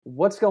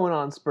What's going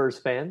on, Spurs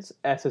fans?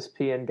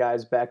 SSPN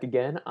guys back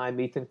again.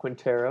 I'm Ethan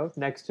Quintero.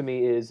 Next to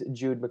me is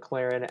Jude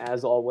McLaren,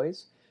 as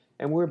always.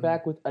 And we're Mhm.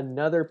 back with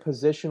another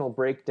positional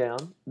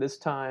breakdown. This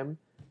time,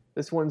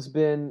 this one's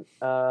been,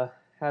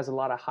 has a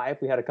lot of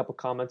hype. We had a couple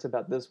comments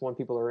about this one.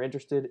 People are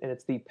interested, and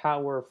it's the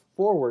power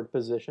forward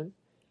position,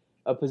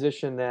 a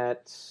position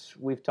that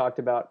we've talked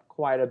about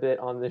quite a bit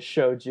on this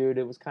show, Jude.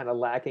 It was kind of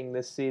lacking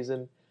this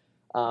season.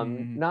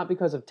 Mhm. Not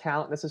because of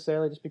talent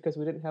necessarily, just because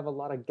we didn't have a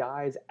lot of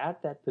guys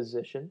at that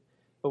position.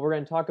 But we're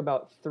going to talk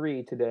about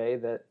three today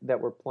that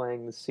were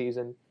playing this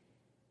season.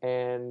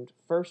 And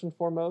first and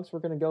foremost, we're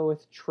going to go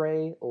with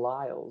Trey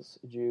Lyles,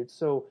 Jude.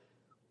 So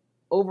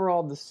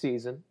overall this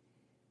season,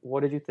 what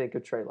did you think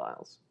of Trey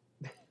Lyles?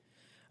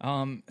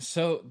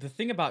 So the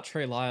thing about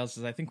Trey Lyles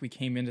is I think we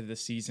came into the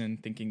season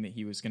thinking that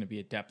he was going to be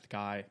a depth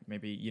guy,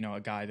 maybe, a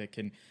guy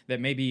that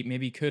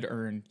maybe could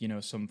earn,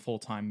 some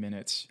full-time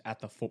minutes at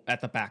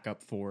the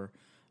backup for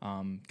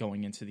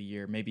going into the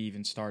year, maybe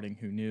even starting.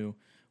 Who knew?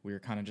 We were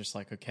kind of just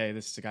like, okay,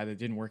 this is a guy that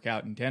didn't work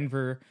out in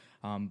Denver,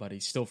 but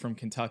he's still from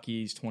Kentucky.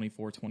 He's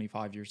 24,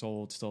 25 years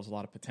old, still has a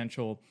lot of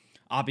potential.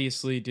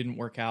 Obviously didn't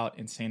work out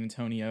in San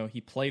Antonio.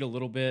 He played a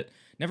little bit,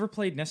 never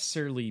played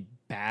necessarily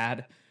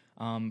bad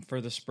for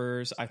the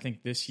Spurs. I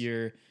think this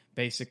year,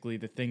 basically,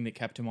 the thing that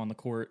kept him on the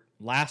court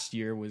last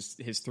year was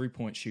his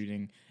three-point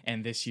shooting,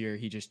 and this year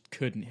he just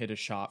couldn't hit a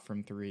shot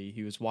from three.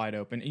 He was wide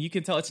open, and you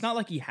can tell it's not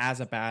like he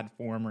has a bad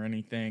form or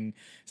anything.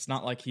 It's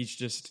not like he's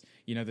just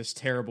this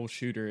terrible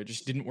shooter. It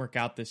just didn't work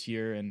out this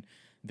year, and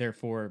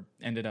therefore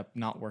ended up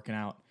not working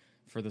out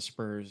for the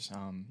Spurs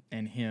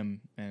and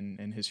him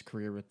and his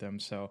career with them.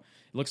 So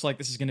it looks like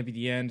this is going to be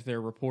the end. There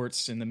are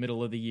reports in the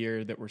middle of the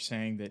year that were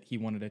saying that he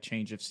wanted a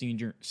change of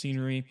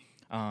scenery.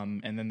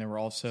 And then there were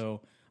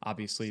also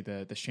obviously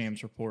the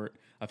Shams report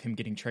of him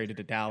getting traded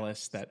to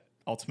Dallas that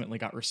ultimately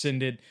got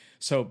rescinded.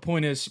 So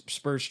point is,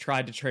 Spurs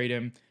tried to trade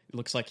him. It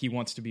looks like he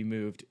wants to be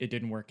moved. It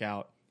didn't work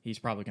out. He's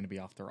probably going to be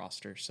off the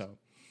roster. So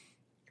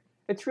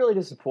It's really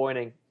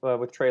disappointing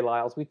with Trey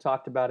Lyles. We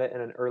talked about it in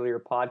an earlier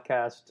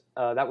podcast.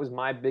 That was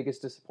my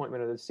biggest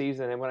disappointment of the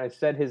season. And when I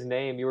said his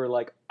name, you were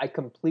like, I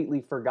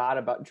completely forgot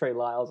about Trey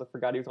Lyles. I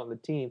forgot he was on the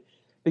team.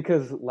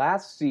 Because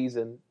last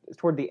season,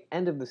 toward the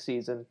end of the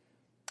season,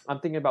 I'm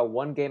thinking about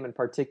one game in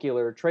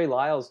particular. Trey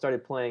Lyles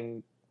started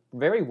playing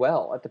very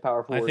well at the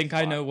power I forward think I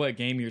spot. know what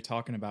game you're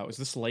talking about. Was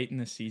this late in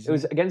the It was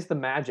season? against the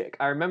Magic.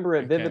 I remember it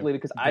Okay. vividly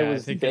because I Yeah, I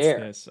was think it's there.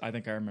 this. I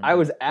think I I remember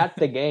was it. at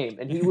the game,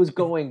 and he was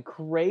going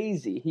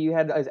crazy. He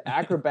had his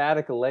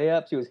acrobatic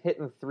layups. He was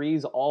hitting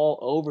threes all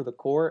over the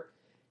court.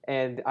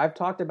 And I've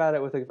talked about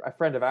it with a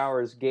friend of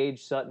ours,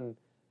 Gage Sutton.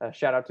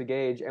 Shout out to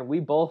Gage. And we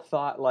both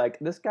thought, like,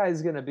 this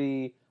guy's going to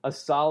be a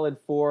solid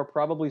four,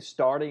 probably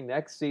starting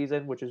next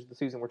season, which is the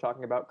season we're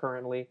talking about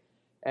currently.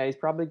 And he's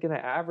probably going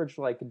to average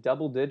like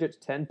double digits,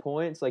 10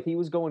 points. Like, he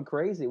was going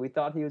crazy. We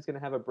thought he was going to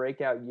have a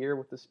breakout year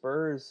with the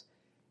Spurs,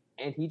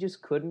 and he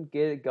just couldn't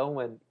get it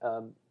going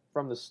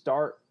from the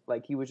start.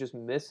 Like, he was just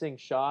missing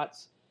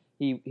shots.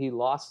 He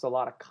lost a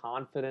lot of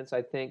confidence,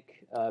 I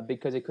think,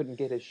 because he couldn't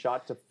get his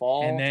shot to And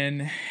fall.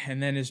 then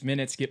and then his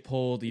minutes get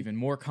pulled, even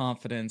more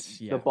confidence.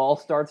 The Yeah. ball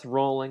starts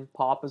rolling.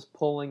 Pop is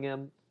pulling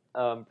him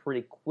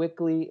pretty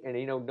quickly, and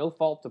no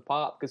fault to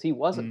Pop because he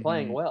wasn't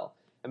playing Mhm. well.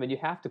 I mean, you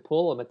have to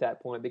pull him at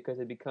that point because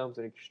it becomes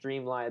an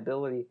extreme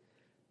liability.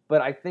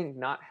 But I think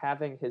not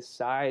having his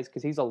size,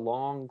 because he's a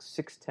long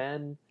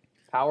 6'10"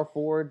 power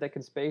forward that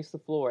can space the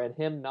floor, and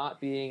him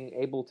not being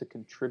able to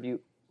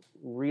contribute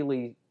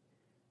really,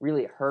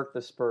 really hurt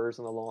the Spurs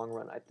in the long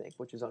run, I think,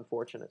 which is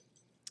unfortunate.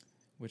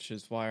 Which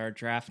is why our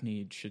draft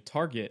need should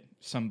target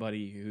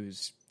somebody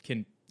who's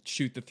can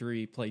shoot the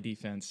three, play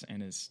defense,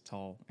 and is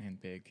tall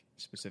and big,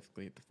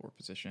 specifically at the four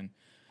position.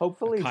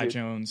 Hopefully, Kai Jude.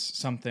 Jones,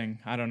 something.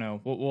 I don't know.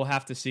 We'll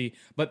have to see.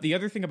 But the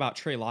other thing about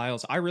Trey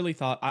Lyles, I really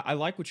thought, I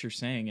like what you're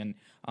saying. And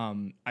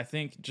I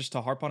think just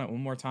to harp on it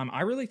one more time,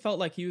 I really felt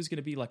like he was going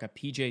to be like a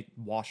PJ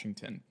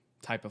Washington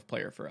type of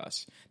player for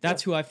us.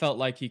 That's Sure. who I felt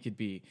like he could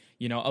be.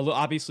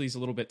 Obviously he's a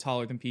little bit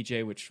taller than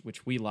PJ,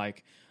 which we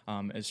like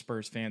as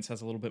Spurs fans,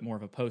 has a little bit more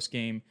of a post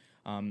game.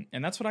 And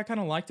that's what I kind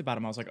of liked about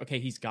him. I was like, okay,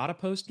 he's got a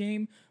post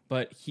game,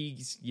 but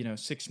he's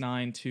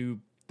 6'9",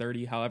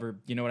 230, however,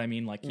 you know what I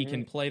mean? Like, he Mm-hmm.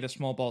 can play the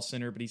small ball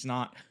center, but he's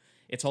not.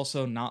 It's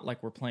also not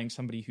like we're playing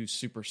somebody who's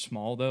super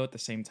small, though, at the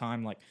same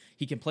time. Like,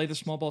 he can play the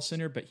small ball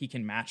center, but he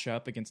can match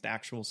up against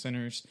actual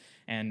centers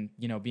and,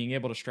 being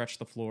able to stretch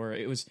the floor.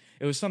 It was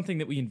something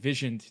that we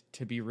envisioned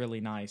to be really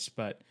nice,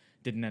 but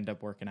didn't end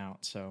up working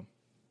out. So,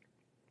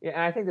 Yeah,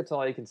 and I think that's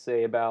all you can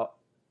say about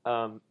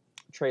um,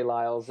 Trey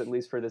Lyles, at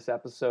least for this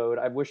episode.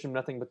 I wish him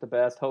nothing but the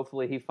best.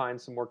 Hopefully, he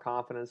finds some more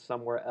confidence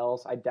somewhere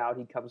else. I doubt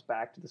he comes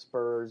back to the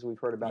Spurs. We've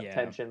heard about yeah.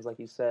 tensions, like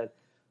you said.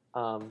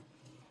 Um,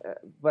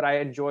 but I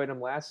enjoyed him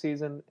last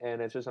season,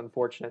 and it's just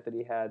unfortunate that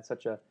he had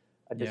such a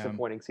a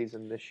disappointing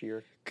season this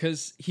year.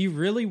 Because he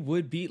really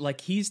would be like,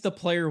 he's the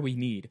player we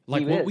need.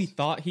 Like what we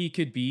thought he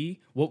could be,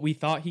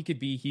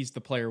 he's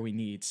the player we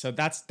need. So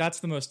that's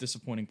the most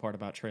disappointing part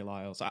about Trey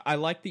Lyles. I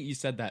like that you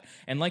said that.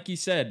 And like you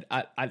said,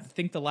 I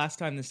think the last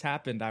time this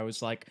happened, I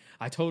was like,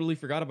 I totally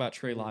forgot about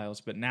Trey Lyles.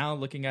 But now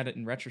looking at it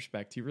in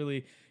retrospect,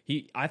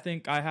 I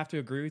think I have to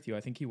agree with you.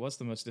 I think he was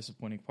the most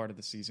disappointing part of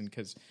the season,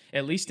 because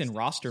at least in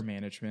roster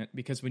management,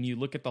 because when you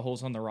look at the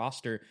holes on the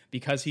roster,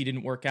 because he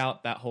didn't work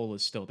out, that hole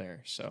is still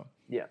there. So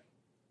yeah.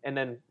 And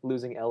then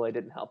losing LA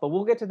didn't help. But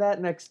we'll get to that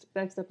next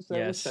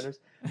episode with Centers.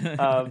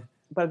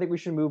 But I think we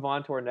should move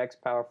on to our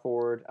next power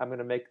forward. I'm going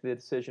to make the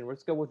decision.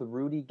 Let's go with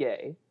Rudy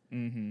Gay,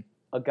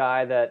 a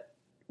guy that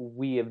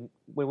when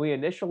we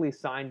initially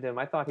signed him,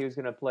 I thought he was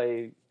going to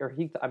play,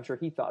 I'm sure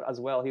he thought as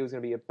well, he was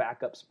going to be a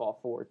backup small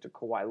forward to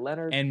Kawhi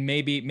Leonard. And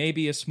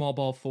maybe a small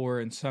ball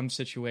four in some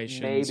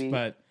situations.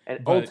 But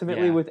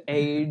ultimately with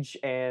age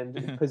and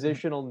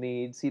positional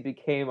needs, he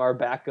became our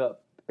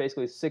backup,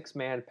 basically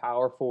 6-man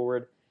power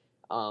forward.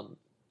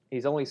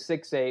 He's only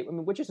 6'8",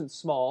 which isn't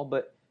small,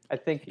 but I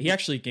think he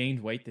actually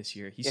gained weight this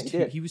year.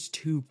 He was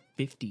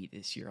 250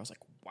 this year. I was like,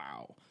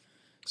 wow.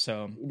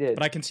 So, he did.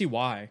 But I can see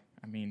why.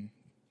 I mean,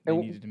 they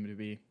needed him to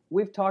be.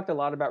 We've talked a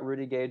lot about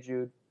Rudy Gay,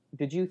 Jude.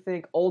 Did you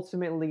think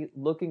ultimately,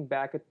 looking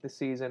back at the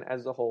season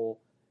as a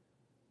whole,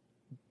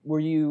 were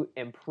you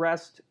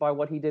impressed by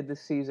what he did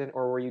this season,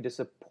 or were you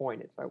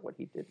disappointed by what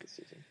he did this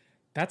season?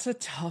 That's a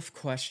tough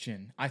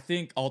question. I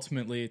think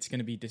ultimately it's going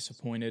to be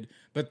disappointed.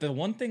 But the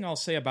one thing I'll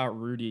say about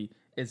Rudy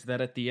is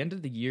that at the end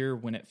of the year,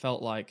 when it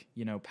felt like,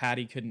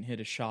 Patty couldn't hit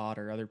a shot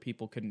or other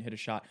people couldn't hit a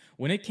shot,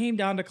 when it came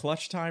down to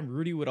clutch time,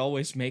 Rudy would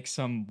always make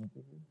some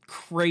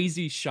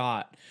crazy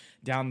shot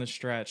down the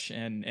stretch,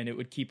 and it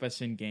would keep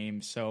us in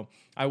games. So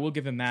I will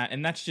give him that.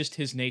 And that's just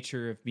his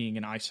nature of being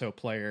an ISO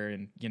player.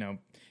 And,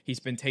 he's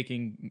been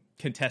taking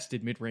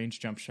contested mid-range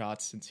jump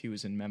shots since he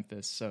was in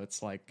Memphis. So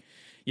it's like,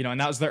 and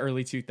that was the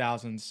early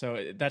 2000s.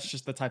 So that's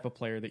just the type of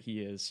player that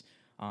he is.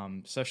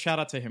 So shout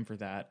out to him for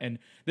that. And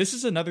this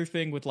is another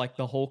thing with like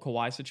the whole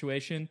Kawhi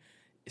situation.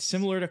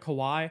 Similar to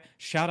Kawhi,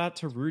 shout out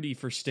to Rudy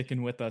for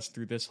sticking with us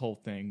through this whole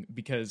thing,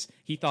 because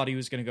he thought he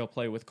was going to go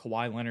play with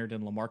Kawhi Leonard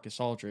and LaMarcus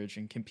Aldridge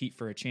and compete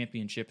for a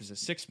championship as a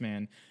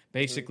 6-man,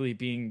 basically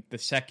being the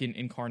second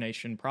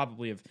incarnation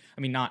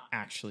not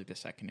actually the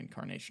second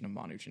incarnation of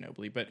Manu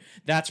Ginobili, but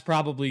that's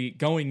probably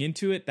going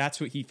into it.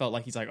 That's what he felt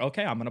like. He's like,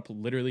 okay, I'm going to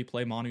literally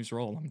play Manu's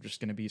role. I'm just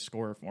going to be a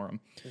scorer for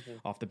him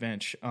off the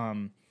bench.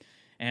 And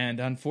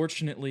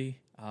unfortunately,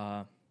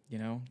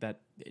 that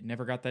it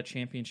never got that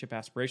championship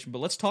aspiration. But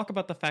let's talk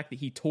about the fact that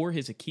he tore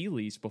his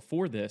Achilles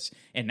before this,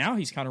 and now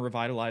he's kind of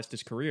revitalized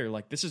his career.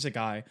 Like, this is a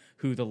guy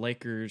who the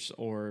Lakers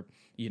or,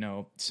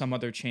 some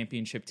other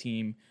championship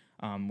team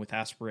with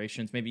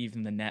aspirations, maybe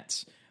even the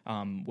Nets,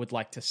 would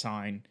like to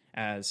sign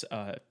as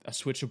a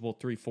switchable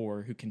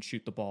 3-4 who can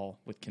shoot the ball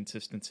with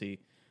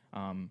consistency.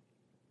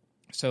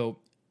 So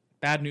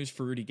bad news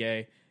for Rudy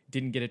Gay.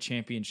 Didn't get a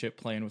championship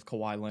playing with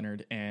Kawhi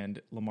Leonard and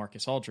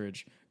LaMarcus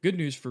Aldridge. Good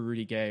news for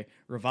Rudy Gay.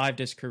 Revived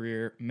his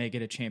career, may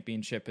get a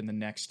championship in the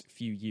next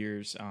few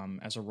years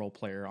as a role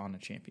player on a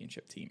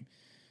championship team.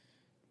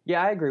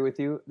 Yeah, I agree with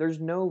you.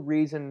 There's no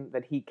reason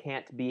that he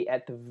can't be,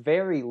 at the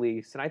very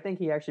least, and I think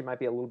he actually might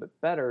be a little bit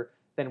better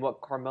than what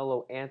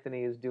Carmelo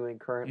Anthony is doing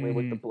currently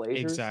with the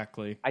Blazers.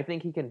 Exactly. I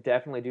think he can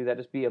definitely do that,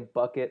 just be a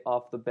bucket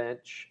off the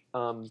bench.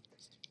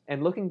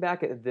 And looking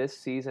back at this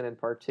season in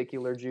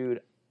particular,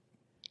 Jude,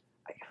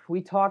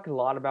 we talked a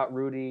lot about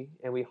Rudy,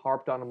 and we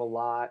harped on him a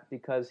lot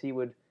because he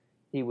would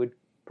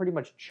pretty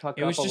much chuck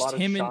up a lot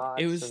of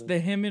shots. It was the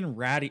him and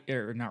Ratty,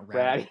 or not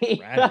Ratty.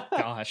 Ratty.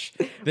 Gosh,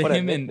 the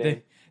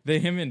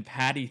him and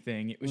Patty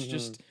thing. It was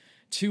just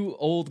two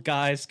old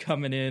guys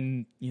coming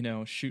in,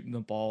 shooting the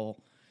ball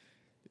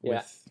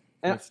with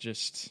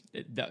just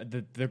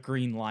the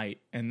green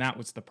light, and that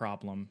was the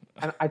problem.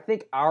 And I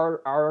think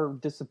our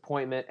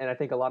disappointment, and I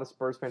think a lot of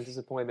Spurs fans'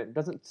 disappointment,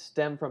 doesn't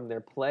stem from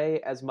their play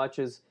as much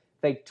as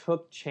they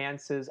took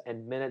chances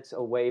and minutes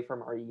away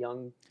from our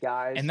young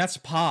guys. And that's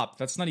Pop.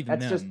 That's not even them.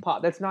 That's just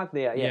Pop. That's not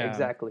the... Yeah,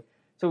 exactly.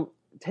 So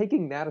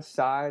taking that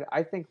aside,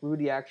 I think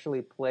Rudy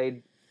actually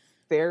played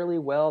fairly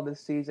well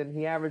this season.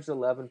 He averaged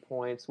 11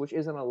 points, which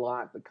isn't a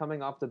lot, but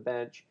coming off the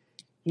bench,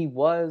 he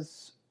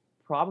was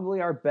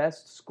probably our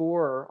best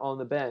scorer on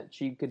the bench.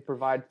 He could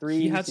provide threes.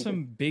 He had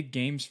some big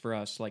games for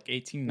us, like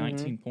 18,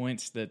 19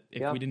 points, that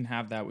if we didn't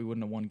have that, we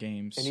wouldn't have won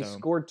games. And he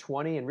scored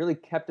 20 and really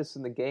kept us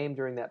in the game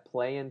during that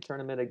play-in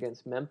tournament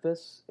against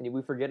Memphis. And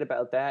we forget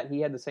about that. He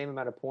had the same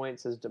amount of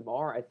points as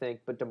DeMar, I think,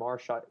 but DeMar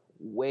shot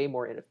way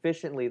more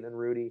inefficiently than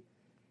Rudy.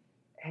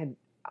 And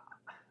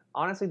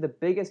honestly, the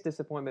biggest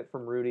disappointment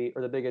from Rudy,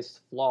 or the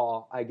biggest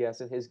flaw, I guess,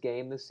 in his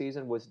game this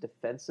season was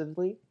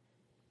defensively.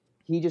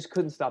 He just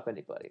couldn't stop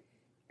anybody.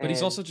 But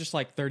he's also just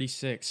like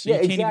 36, so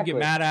you can't even get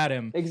mad at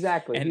him.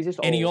 Exactly. And, he's just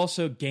old. And he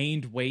also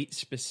gained weight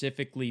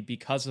specifically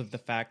because of the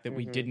fact that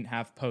we didn't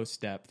have post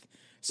depth.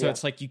 So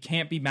it's like you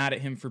can't be mad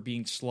at him for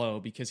being slow,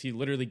 because he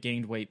literally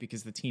gained weight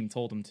because the team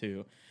told him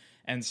to.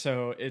 And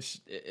so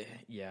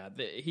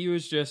he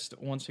was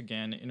just, once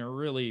again, in a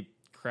really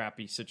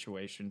crappy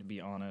situation, to be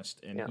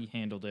honest, and Yeah. he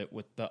handled it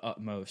with the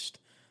utmost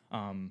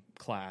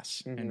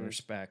class and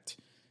respect.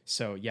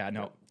 So yeah,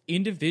 no,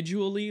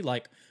 individually,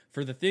 like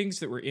for the things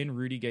that were in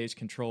Rudy Gay's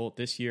control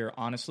this year,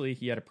 honestly,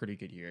 he had a pretty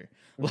good year.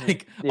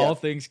 Like all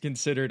things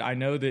considered, I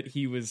know that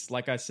he was,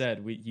 like I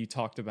said, you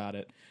talked about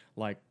it,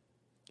 like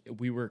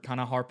we were kind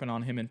of harping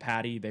on him and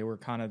Patty. They were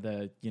kind of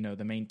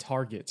the main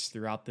targets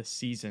throughout this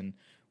season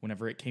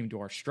whenever it came to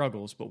our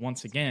struggles. But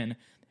once again,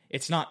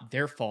 it's not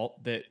their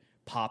fault that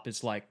Pop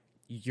is like,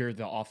 you're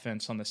the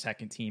offense on the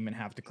second team and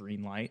have the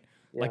green light.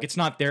 Yeah. Like, it's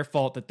not their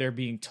fault that they're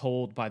being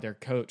told by their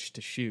coach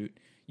to shoot.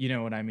 You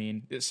know what I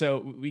mean? So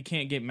we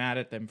can't get mad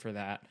at them for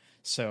that.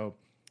 So,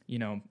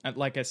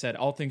 like I said,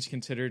 all things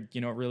considered,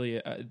 really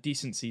a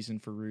decent season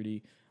for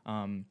Rudy.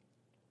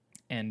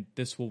 And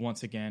this will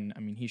once again, I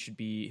mean,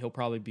 he'll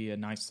probably be a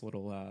nice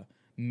little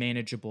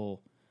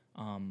manageable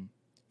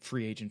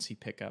free agency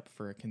pickup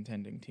for a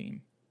contending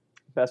team.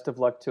 Best of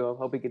luck to him.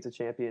 Hope he gets a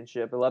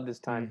championship. I loved his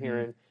time here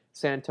in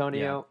San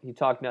Antonio. Yeah. He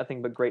talked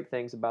nothing but great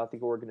things about the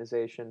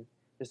organization.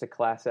 Just a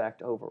class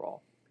act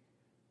overall.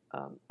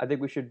 I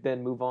think we should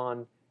then move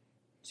on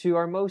to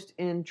our most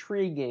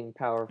intriguing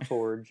power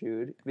forward,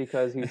 Jude,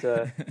 because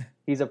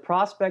he's a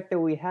prospect that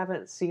we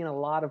haven't seen a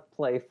lot of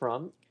play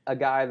from. A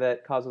guy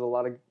that causes a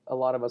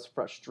lot of us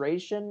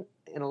frustration,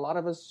 and a lot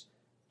of us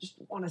just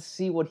want to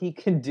see what he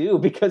can do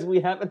because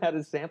we haven't had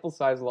a sample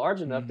size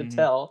large enough to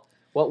tell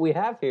what we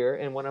have here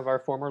in one of our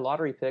former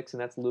lottery picks,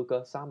 and that's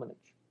Luka Samanic.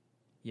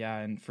 Yeah,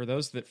 and for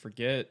those that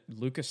forget,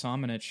 Luka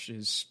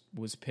Samanic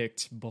was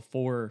picked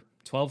before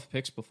 12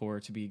 picks before,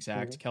 to be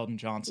exact. Keldon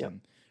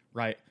Johnson,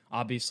 right?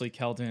 Obviously,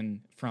 Keldon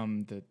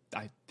from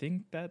I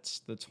think that's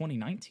the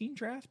 2019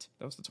 draft.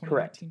 That was the 2019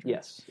 Correct. draft.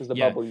 Yes, it was the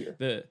bubble year.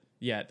 The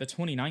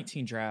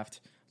 2019 draft.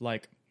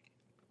 Like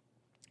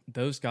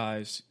those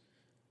guys,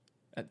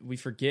 we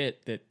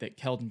forget that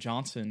Keldon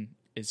Johnson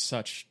is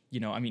such.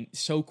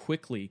 So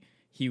quickly.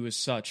 He was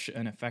such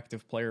an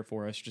effective player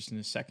for us just in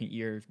his second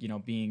year,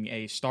 being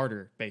a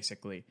starter,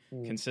 basically,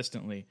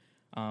 consistently,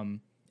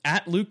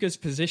 at Luka's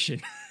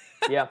position.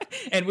 Yeah.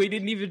 And we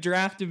didn't even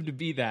draft him to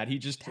be that. He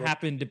just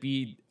happened to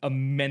be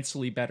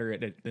immensely better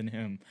at it than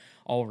him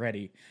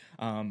already.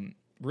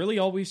 Really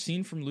all we've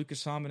seen from Luka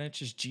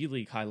Samanic is G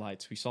League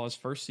highlights. We saw his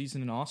first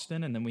season in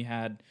Austin, and then we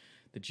had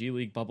the G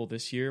League bubble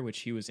this year,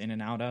 which he was in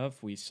and out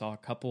of. We saw a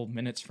couple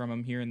minutes from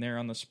him here and there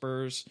on the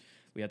Spurs.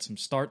 We had some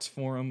starts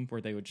for him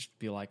where they would just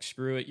be like,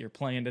 screw it, you're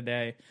playing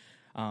today,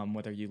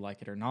 whether you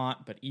like it or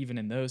not. But even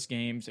in those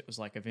games, it was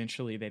like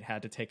eventually they'd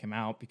had to take him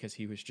out because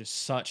he was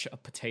just such a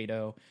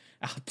potato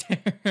out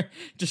there.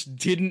 Just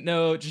didn't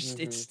know.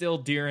 It's still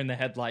deer in the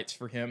headlights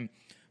for him.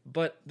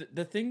 But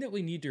the thing that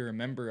we need to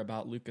remember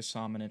about Luka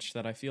Samanic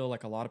that I feel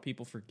like a lot of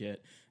people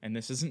forget, and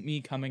this isn't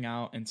me coming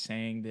out and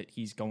saying that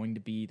he's going to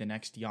be the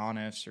next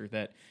Giannis or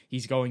that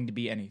he's going to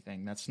be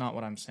anything. That's not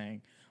what I'm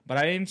saying. But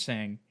I am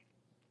saying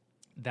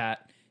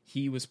that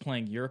he was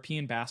playing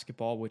European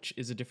basketball, which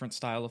is a different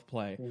style of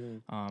play.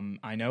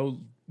 I know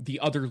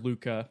the other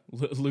Luka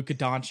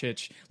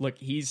Doncic, look,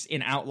 he's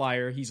an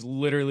outlier. He's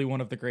literally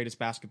one of the greatest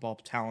basketball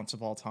talents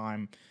of all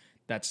time.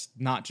 That's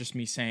not just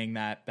me saying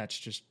that. That's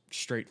just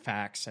straight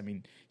facts. I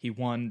mean, he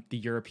won the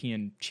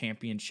European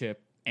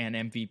Championship and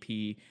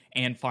MVP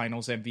and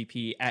Finals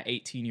MVP at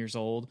 18 years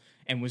old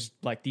and was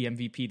like the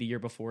MVP the year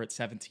before at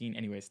 17.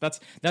 Anyways,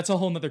 that's a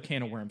whole nother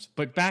can of worms.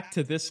 But back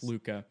to this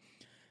Luka.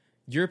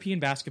 European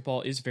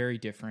basketball is very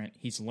different.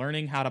 He's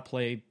learning how to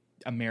play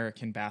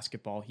American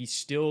basketball. He's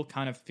still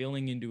kind of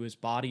filling into his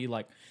body.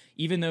 Like,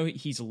 even though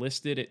he's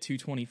listed at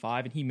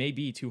 225 and he may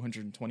be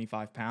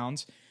 225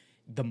 pounds,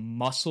 the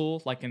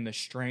muscle, like, and the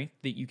strength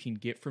that you can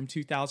get from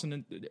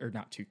 2,000, or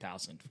not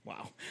 2,000,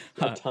 wow.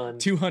 A ton.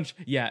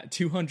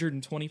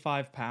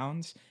 225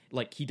 pounds.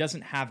 Like, he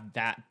doesn't have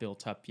that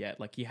built up yet.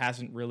 Like,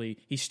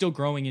 he's still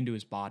growing into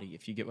his body,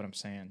 if you get what I'm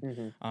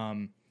saying.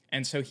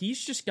 And so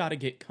he's just got to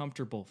get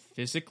comfortable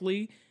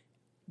physically.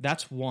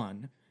 That's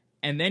one.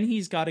 And then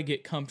he's got to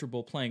get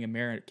comfortable playing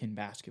American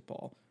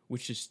basketball,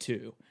 which is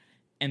two.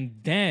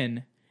 And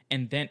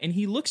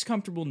he looks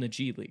comfortable in the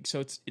G League.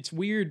 So it's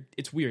weird.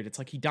 It's weird. It's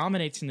like he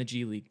dominates in the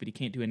G League, but he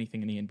can't do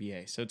anything in the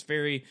NBA. So it's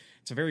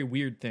a very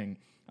weird thing.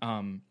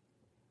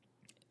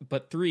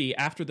 But three,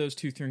 after those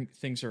two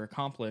things are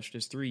accomplished,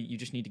 you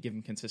just need to give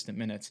him consistent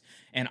minutes.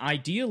 And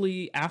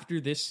ideally, after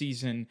this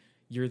season,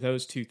 you're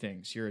those two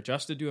things. You're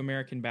adjusted to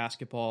American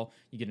basketball.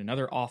 You get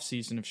another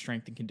offseason of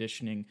strength and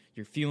conditioning.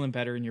 You're feeling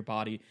better in your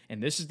body.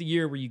 And this is the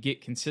year where you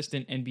get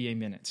consistent NBA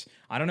minutes.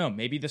 I don't know.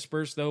 Maybe the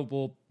Spurs, though,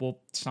 will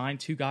sign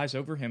two guys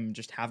over him and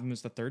just have him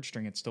as the third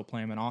string and still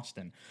play him in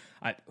Austin.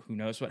 Who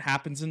knows what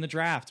happens in the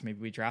draft? Maybe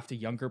we draft a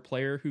younger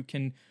player who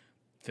can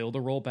fill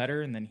the role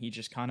better, and then he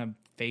just kind of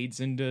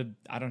fades into,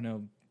 I don't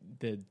know,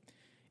 the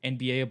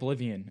NBA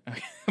oblivion.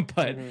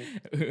 But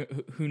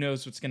who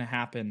knows what's going to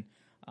happen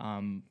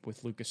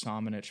with Luka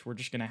Samanic. We're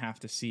just going to have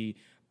to see.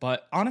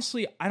 But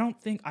honestly, I don't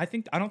think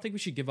we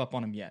should give up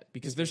on him yet,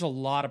 because there's a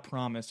lot of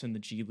promise in the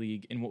G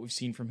League and what we've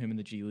seen from him in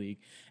the G League.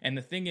 And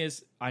the thing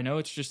is, I know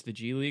it's just the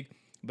G League,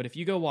 but if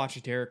you go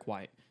watch Derek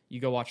White, You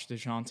go watch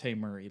DeJounte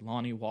Murray,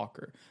 Lonnie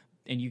Walker,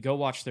 and you go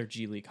watch their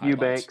G League highlights.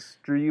 Eubanks,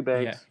 Drew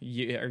Eubanks.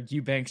 Or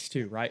Eubanks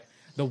too, right?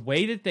 The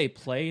way that they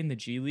play in the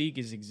G League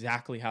is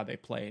exactly how they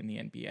play in the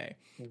NBA,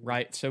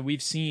 right? So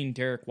we've seen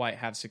Derek White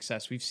have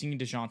success. We've seen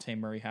DeJounte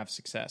Murray have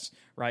success,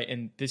 right?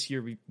 And this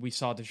year we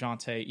saw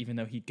DeJounte, even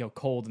though he'd go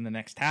cold in the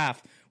next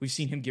half, we've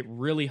seen him get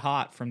really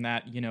hot from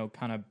that,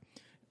 kind of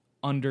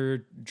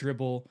under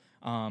dribble,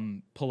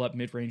 pull up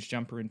mid-range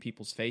jumper in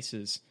people's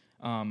faces,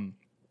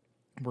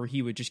 where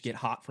he would just get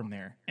hot from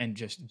there and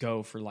just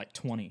go for like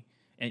 20.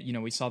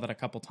 And, we saw that a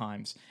couple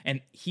times. And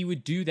he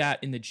would do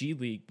that in the G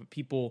League, but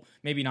people,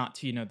 maybe not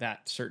to,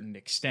 that certain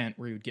extent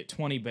where he would get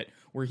 20, but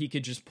where he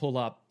could just pull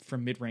up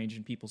from mid-range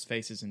in people's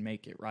faces and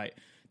make it, right?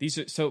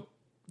 So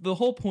the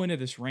whole point of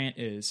this rant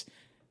is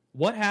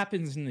what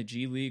happens in the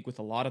G League with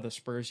a lot of the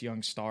Spurs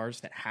young stars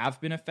that have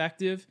been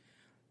effective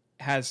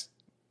has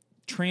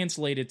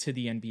translated to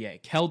the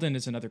NBA. Keldon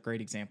is another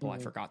great example I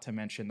forgot to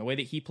mention. The way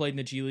that he played in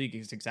the G League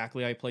is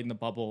exactly how he played in the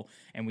bubble,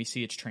 and we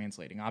see it's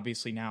translating.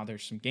 Obviously now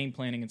there's some game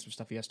planning and some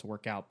stuff he has to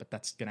work out, but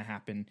that's going to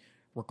happen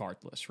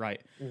regardless,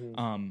 right?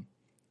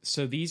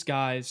 So these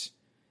guys,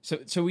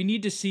 so we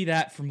need to see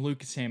that from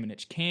Luka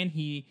Samanic. Can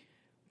he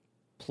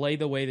play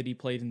the way that he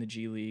played in the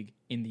G League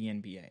in the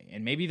NBA?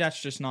 And maybe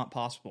that's just not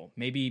possible.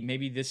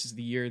 Maybe this is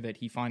the year that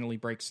he finally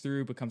breaks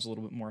through, becomes a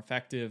little bit more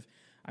effective.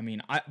 I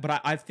mean,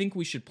 I think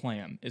we should play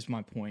him, is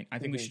my point. I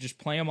think we should just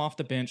play him off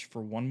the bench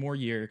for one more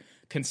year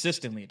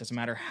consistently. It doesn't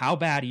matter how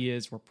bad he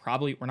is. We're not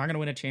going to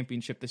win a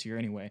championship this year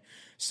anyway.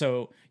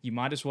 So you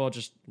might as well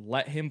just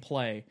let him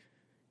play,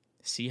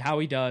 see how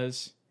he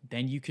does.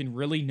 Then you can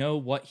really know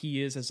what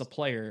he is as a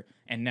player.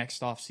 And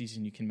next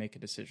offseason, you can make a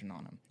decision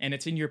on him. And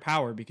it's in your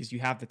power because you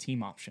have the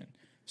team option.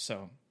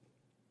 So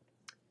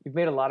you've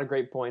made a lot of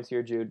great points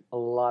here, Jude. A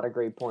lot of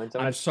great points.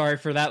 I'm sorry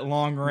for that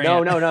long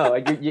rant. No.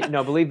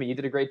 No, believe me, you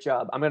did a great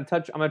job. I'm going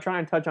to try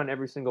and touch on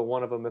every single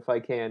one of them if I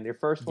can. Your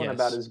first one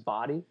about his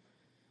body,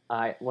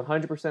 I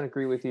 100%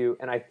 agree with you,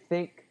 and I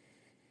think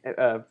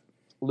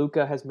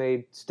Luka has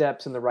made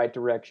steps in the right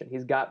direction.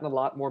 He's gotten a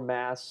lot more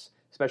mass,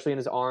 especially in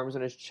his arms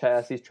and his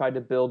chest. He's tried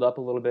to build up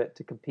a little bit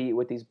to compete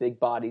with these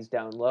big bodies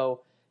down low,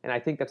 and I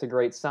think that's a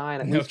great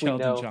sign. At least we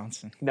know.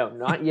 Johnson. No,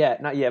 not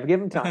yet. But give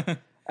him time.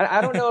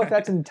 I don't know if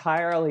that's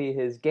entirely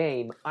his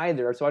game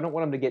either, so I don't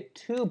want him to get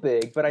too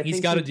big. But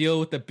he's got to deal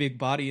with the big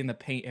body in the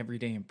paint every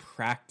day in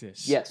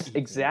practice. Yes,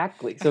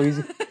 exactly. So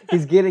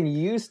he's getting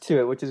used to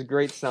it, which is a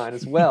great sign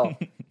as well.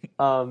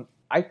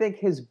 I think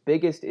his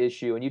biggest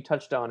issue, and you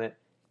touched on it,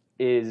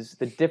 is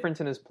the difference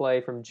in his play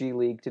from G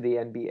League to the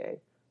NBA.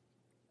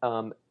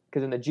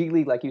 Because in the G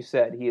League, like you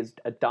said, he is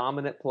a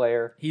dominant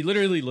player. He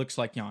literally looks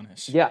like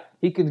Giannis. Yeah,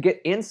 he can get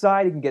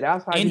inside, he can get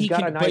outside. And he's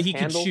got a nice he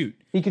handle. Can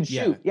shoot. He can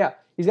shoot. Yeah.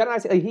 He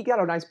got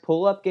a nice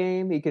pull-up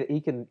game. He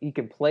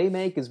can play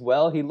make as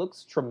well. He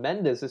looks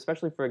tremendous,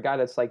 especially for a guy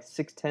that's like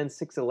 6'10",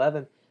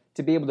 6'11",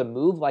 to be able to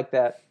move like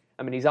that.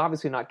 I mean, he's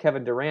obviously not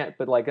Kevin Durant,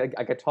 but like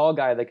a tall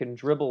guy that can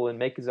dribble and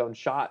make his own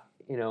shot.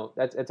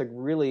 That's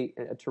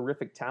a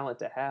terrific talent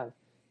to have,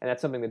 and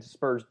that's something that the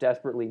Spurs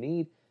desperately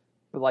need.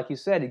 But like you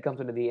said, he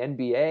comes into the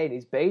NBA and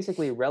he's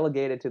basically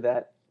relegated to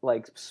that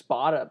like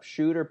spot-up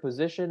shooter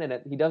position,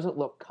 and he doesn't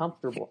look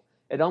comfortable.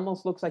 It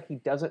almost looks like he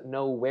doesn't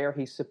know where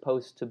he's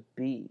supposed to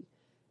be.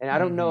 And I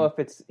don't know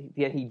if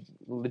he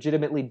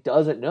legitimately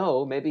doesn't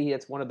know. Maybe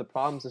it's one of the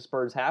problems the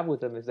Spurs have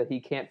with him is that he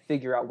can't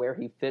figure out where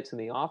he fits in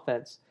the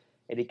offense,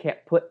 and he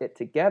can't put it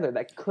together.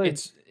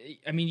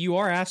 You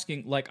are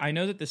asking, like, I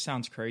know that this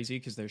sounds crazy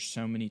because there's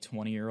so many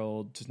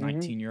 20-year-olds,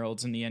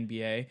 19-year-olds in the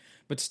NBA,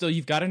 but still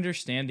you've got to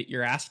understand that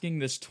you're asking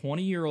this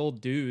 20-year-old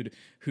dude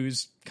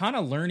who's kind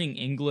of learning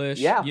English,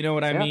 you know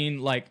what I mean?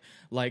 Like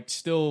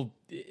still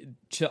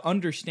to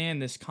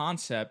understand this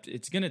concept,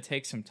 it's going to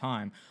take some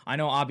time. I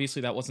know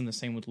obviously that wasn't the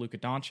same with Luka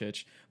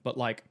Doncic, but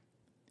like,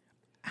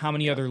 how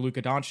many other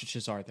Luka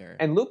Doncic's are there?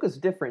 And Luka's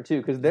different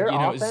too because their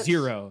offense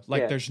zero.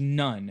 Like there's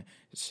none.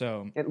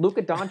 So and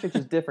Luka Doncic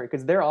is different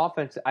because their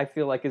offense I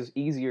feel like is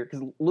easier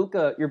because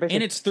Luka you're basically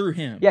and it's through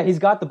him. Yeah, he's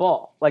got the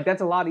ball. Like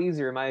that's a lot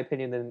easier in my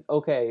opinion than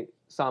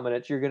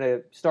Samanic, you're gonna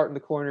start in the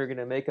corner, you're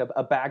gonna make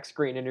a back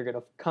screen, and you're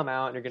gonna come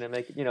out and you're gonna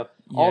make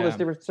all this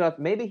different stuff.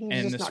 Maybe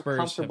he's just not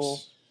comfortable.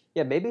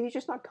 Yeah, maybe he's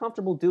just not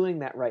comfortable doing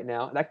that right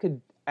now. That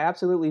could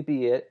absolutely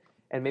be it.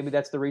 And maybe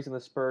that's the reason the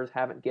Spurs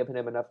haven't given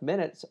him enough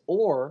minutes.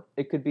 Or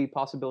it could be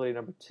possibility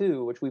number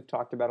 2, which we've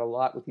talked about a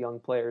lot with young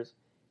players.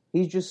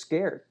 He's just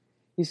scared.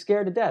 He's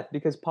scared to death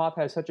because Pop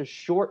has such a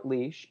short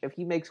leash. If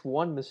he makes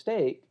one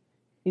mistake,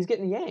 he's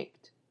getting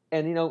yanked.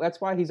 And, that's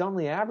why he's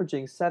only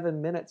averaging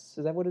 7 minutes.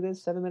 Is that what it is?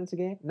 7 minutes a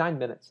game? 9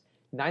 minutes.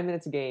 9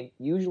 minutes a game,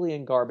 usually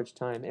in garbage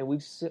time. And we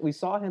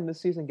saw him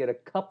this season get a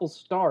couple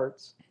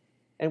starts.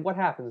 And what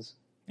happens?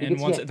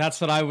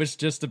 That's what I was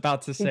just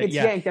about to say. He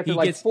gets yanked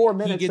after 4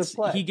 minutes of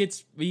play.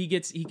 He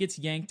gets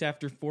yanked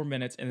after 4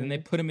 minutes, and then they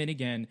put him in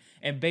again.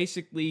 And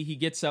basically, he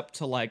gets up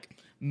to like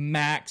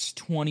max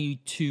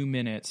 22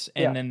 minutes,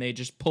 and then they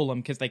just pull him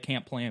because they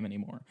can't play him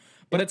anymore.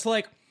 But it's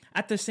like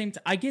at the same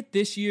time, I get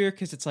this year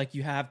because it's like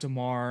you have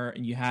DeMar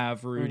and you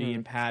have Rudy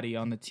and Patty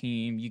on the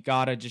team. You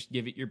gotta just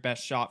give it your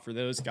best shot for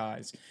those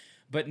guys.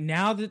 But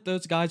now that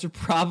those guys are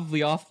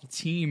probably off the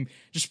team,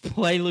 just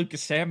play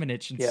Lucas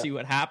Samanic and see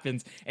what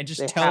happens, and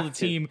just tell the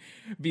team,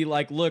 be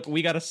like, look,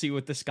 we got to see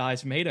what this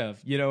guy's made of.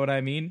 You know what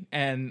I mean?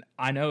 And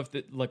I know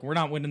look, we're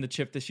not winning the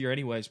chip this year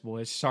anyways,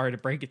 boys. Sorry to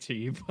break it to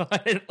you,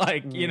 but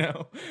like, you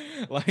know,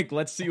 like,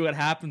 let's see what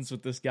happens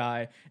with this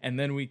guy, and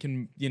then we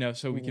can, you know,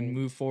 so we can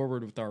move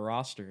forward with our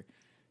roster.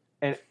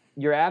 And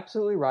you're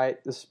absolutely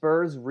right. The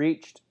Spurs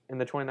reached in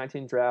the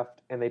 2019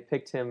 draft, and they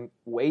picked him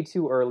way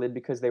too early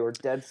because they were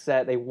dead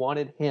set. They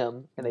wanted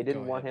him, and they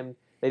didn't want him.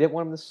 They didn't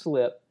want him to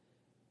slip.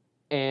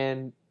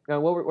 And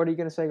what are you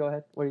going to say? Go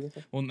ahead. What are you going to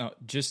say? Well, no,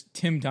 just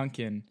Tim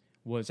Duncan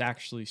was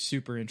actually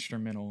super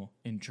instrumental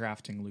in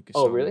drafting Lucas.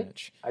 Oh, really?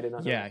 I did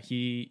not know. Yeah,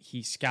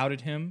 he scouted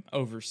him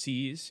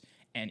overseas,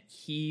 and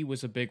he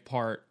was a big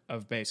part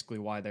of basically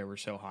why they were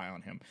so high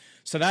on him.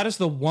 So that is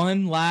the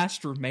one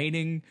last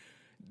remaining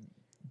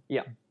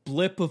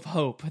blip of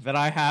hope that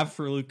I have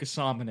for Lucas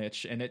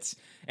Samanic.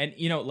 And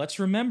you know, let's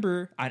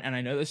remember, and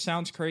I know this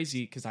sounds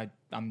crazy because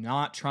I'm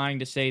not trying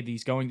to say that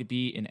he's going to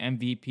be an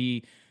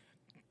MVP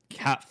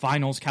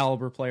finals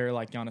caliber player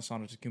like Giannis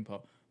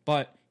Antetokounmpo,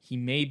 but he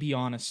may be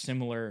on a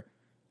similar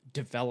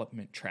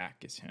development track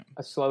as him.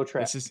 A slow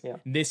track.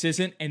 This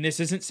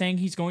isn't saying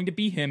he's going to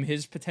be him.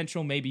 His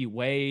potential may be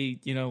way,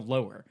 you know,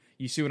 lower.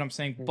 You see what I'm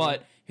saying? Mm-hmm.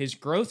 But his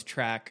growth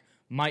track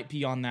might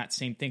be on that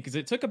same thing because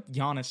it took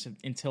Giannis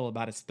until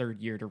about his third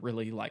year to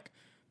really like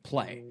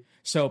play. Mm-hmm.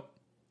 So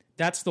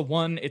that's the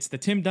one. It's the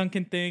Tim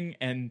Duncan thing,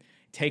 and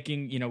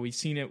taking, you know, we've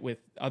seen it with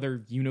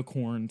other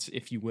unicorns,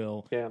 if you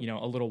will, you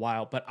know, a little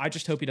while. But I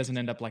just hope he doesn't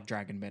end up like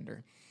Dragon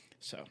Bender.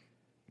 So.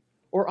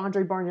 Or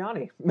Andre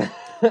Bargnani.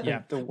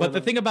 Yeah, but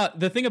the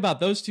thing about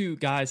those two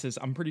guys is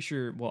I'm pretty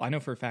sure. Well, I know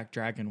for a fact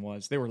Dragon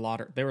was. They were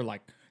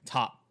like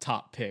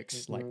top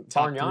picks. Like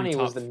Bargnani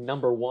was the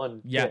number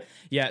one. Yeah, pick.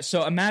 Yeah.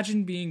 So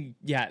imagine being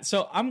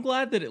So I'm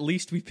glad that at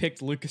least we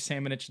picked Lucas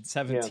Samanic at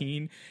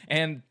 17. Yeah.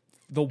 And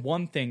the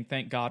one thing,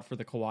 thank God for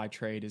the Kawhi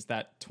trade, is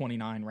that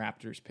 29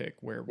 Raptors pick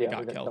where we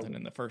got Keldon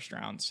in the first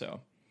round.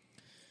 So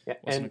it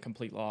wasn't a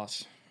complete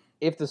loss.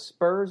 If the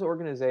Spurs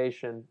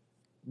organization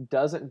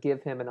doesn't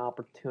give him an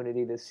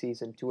opportunity this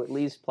season to at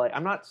least play,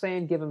 I'm not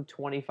saying give him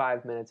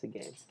 25 minutes a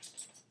game,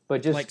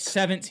 but just like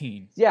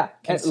 17. Yeah,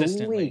 at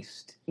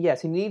least.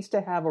 Yes, he needs to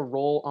have a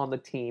role on the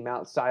team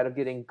outside of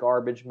getting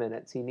garbage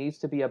minutes. He needs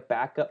to be a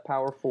backup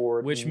power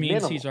forward, which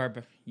means he's our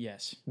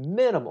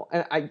minimal.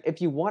 And if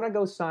you want to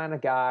go sign a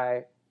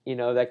guy, you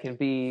know, that can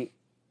be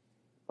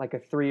like a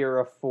 3 or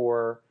a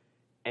 4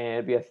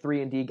 and be a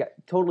 3-and-D guy,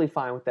 totally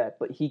fine with that.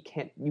 But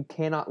you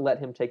cannot let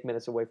him take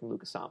minutes away from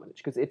Lucas Samanic,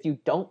 because if you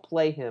don't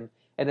play him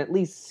and at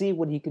least see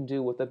what he can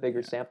do with a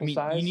bigger sample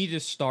size, you need a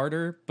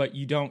starter, but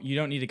you don't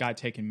need a guy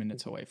taking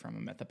minutes away from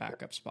him at the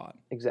backup spot.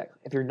 Exactly.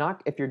 If you're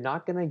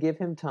not going to give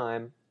him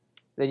time,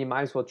 then you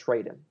might as well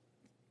trade him,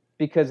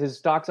 because his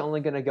stock's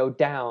only going to go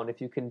down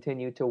if you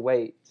continue to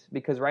wait.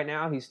 Because right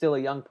now he's still a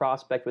young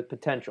prospect with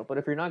potential, but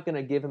if you're not going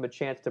to give him a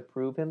chance to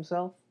prove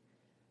himself,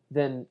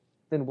 then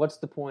what's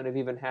the point of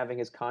even having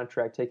his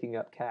contract taking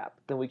up cap?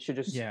 Then we should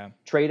just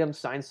trade him,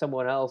 sign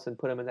someone else, and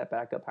put him in that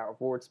backup power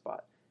forward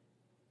spot.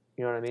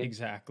 You know what I mean?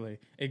 Exactly.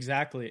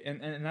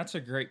 And that's a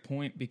great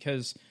point,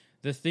 because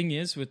the thing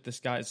is with this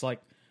guy, it's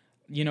like,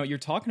 you know, you're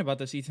talking about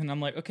this, Ethan. I'm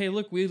like, okay,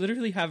 look, we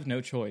literally have no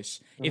choice.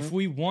 Mm-hmm. If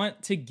we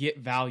want to get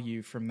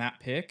value from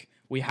that pick,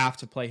 we have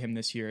to play him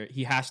this year.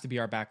 He has to be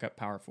our backup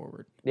power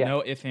forward. Yeah.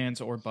 No ifs,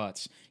 ands, or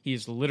buts. He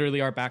is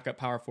literally our backup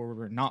power forward.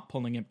 We're not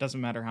pulling him.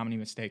 Doesn't matter how many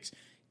mistakes.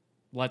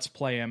 Let's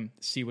play him,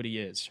 see what he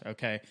is,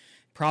 okay?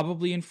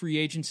 Probably in free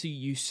agency,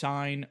 you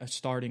sign a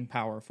starting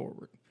power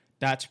forward.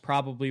 That's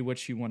probably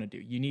what you want to do.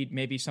 You need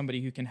maybe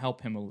somebody who can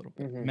help him a little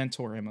bit,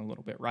 mentor him a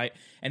little bit, right?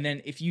 And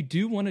then if you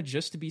do want to,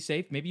 just to be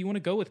safe, maybe you want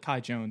to go with Kai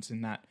Jones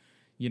in that,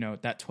 you know,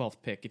 that 12th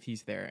pick if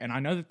he's there. And I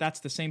know that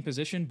that's the same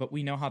position, but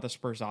we know how the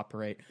Spurs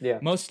operate. Yeah.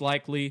 Most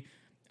likely,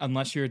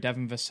 unless you're a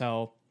Devin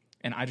Vassell,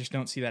 and I just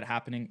don't see that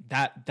happening,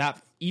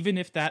 that even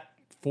if that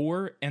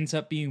 4 ends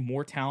up being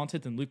more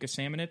talented than Lucas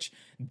Samanic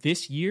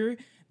this year,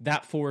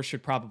 that 4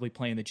 should probably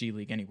play in the G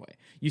League anyway.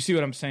 You see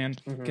what I'm saying?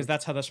 Because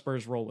that's how the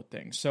Spurs roll with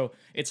things. So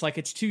it's like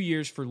it's 2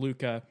 years for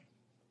Luka.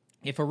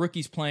 If a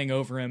rookie's playing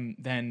over him,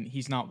 then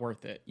he's not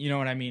worth it. You know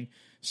what I mean?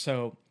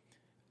 So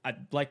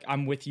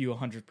I'm with you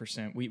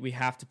 100%. We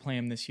have to play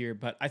him this year,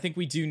 but I think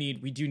we do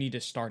need a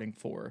starting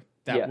 4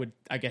 that would,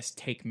 I guess,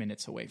 take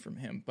minutes away from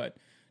him, but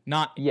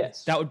not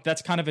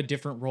that's kind of a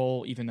different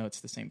role, even though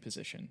it's the same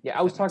position. Yeah,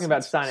 I was talking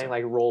about signing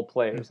like role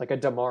players, like a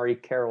Damari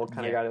Carroll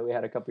kind of guy that we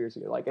had a couple years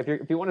ago. Like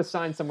if you want to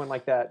sign someone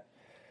like that,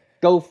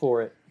 go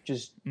for it.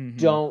 Just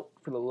don't,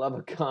 for the love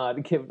of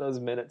God, give those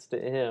minutes to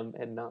him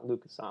and not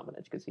Lucas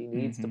Samanic, because he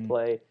needs to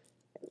play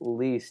at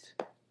least,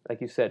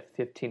 like you said,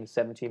 15 to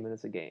 17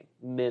 minutes a game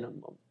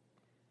minimum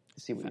to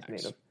see what he's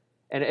made of.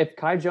 And if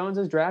Kai Jones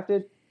is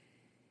drafted,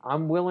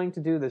 I'm willing to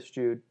do this,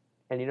 Jude.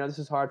 And you know this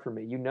is hard for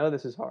me. You know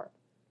this is hard.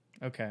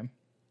 Okay.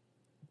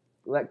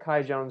 Let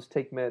Kai Jones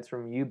take minutes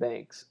from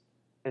Eubanks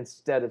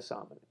instead of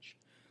Samanic.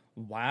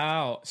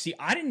 Wow. See,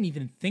 I didn't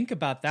even think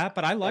about that,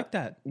 but I like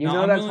that. You no,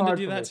 know I'm that's willing to hard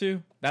do for that me.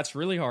 too. That's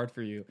really hard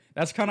for you.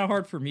 That's kind of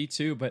hard for me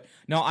too. But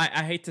no, I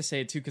hate to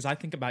say it too because I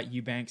think about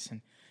Eubanks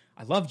and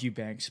I love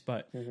Eubanks,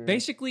 but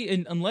basically,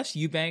 unless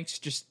Eubanks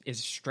just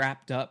is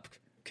strapped up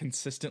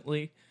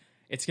consistently,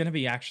 it's going to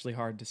be actually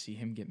hard to see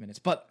him get minutes.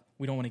 But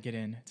we don't want to get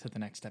into the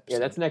next episode. Yeah,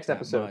 that's next that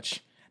episode.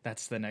 much.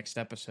 That's the next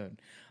episode.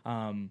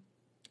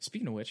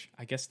 Speaking of which,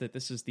 I guess that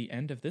this is the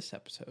end of this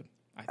episode.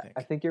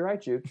 I think you're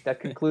right, Jude. That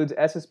concludes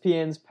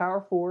SSPN's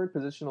Power Forward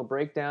Positional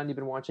Breakdown. You've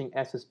been watching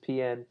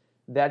SSPN.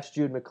 That's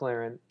Jude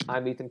McLaren.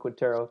 I'm Ethan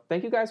Quintero.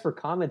 Thank you guys for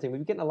commenting. We've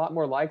been getting a lot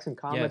more likes and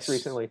comments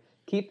recently.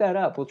 Keep that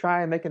up. We'll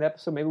try and make an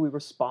episode. Maybe we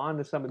respond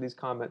to some of these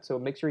comments. So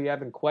make sure you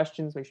have any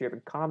questions. Make sure you have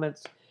any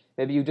comments.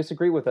 Maybe you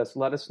disagree with us.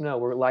 Let us know.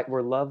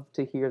 We're love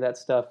to hear that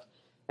stuff.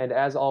 And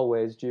as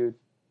always, Jude,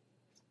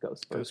 go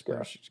Spurs,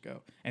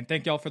 go. And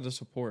thank y'all for the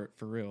support,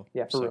 for real.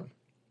 Yeah, for real.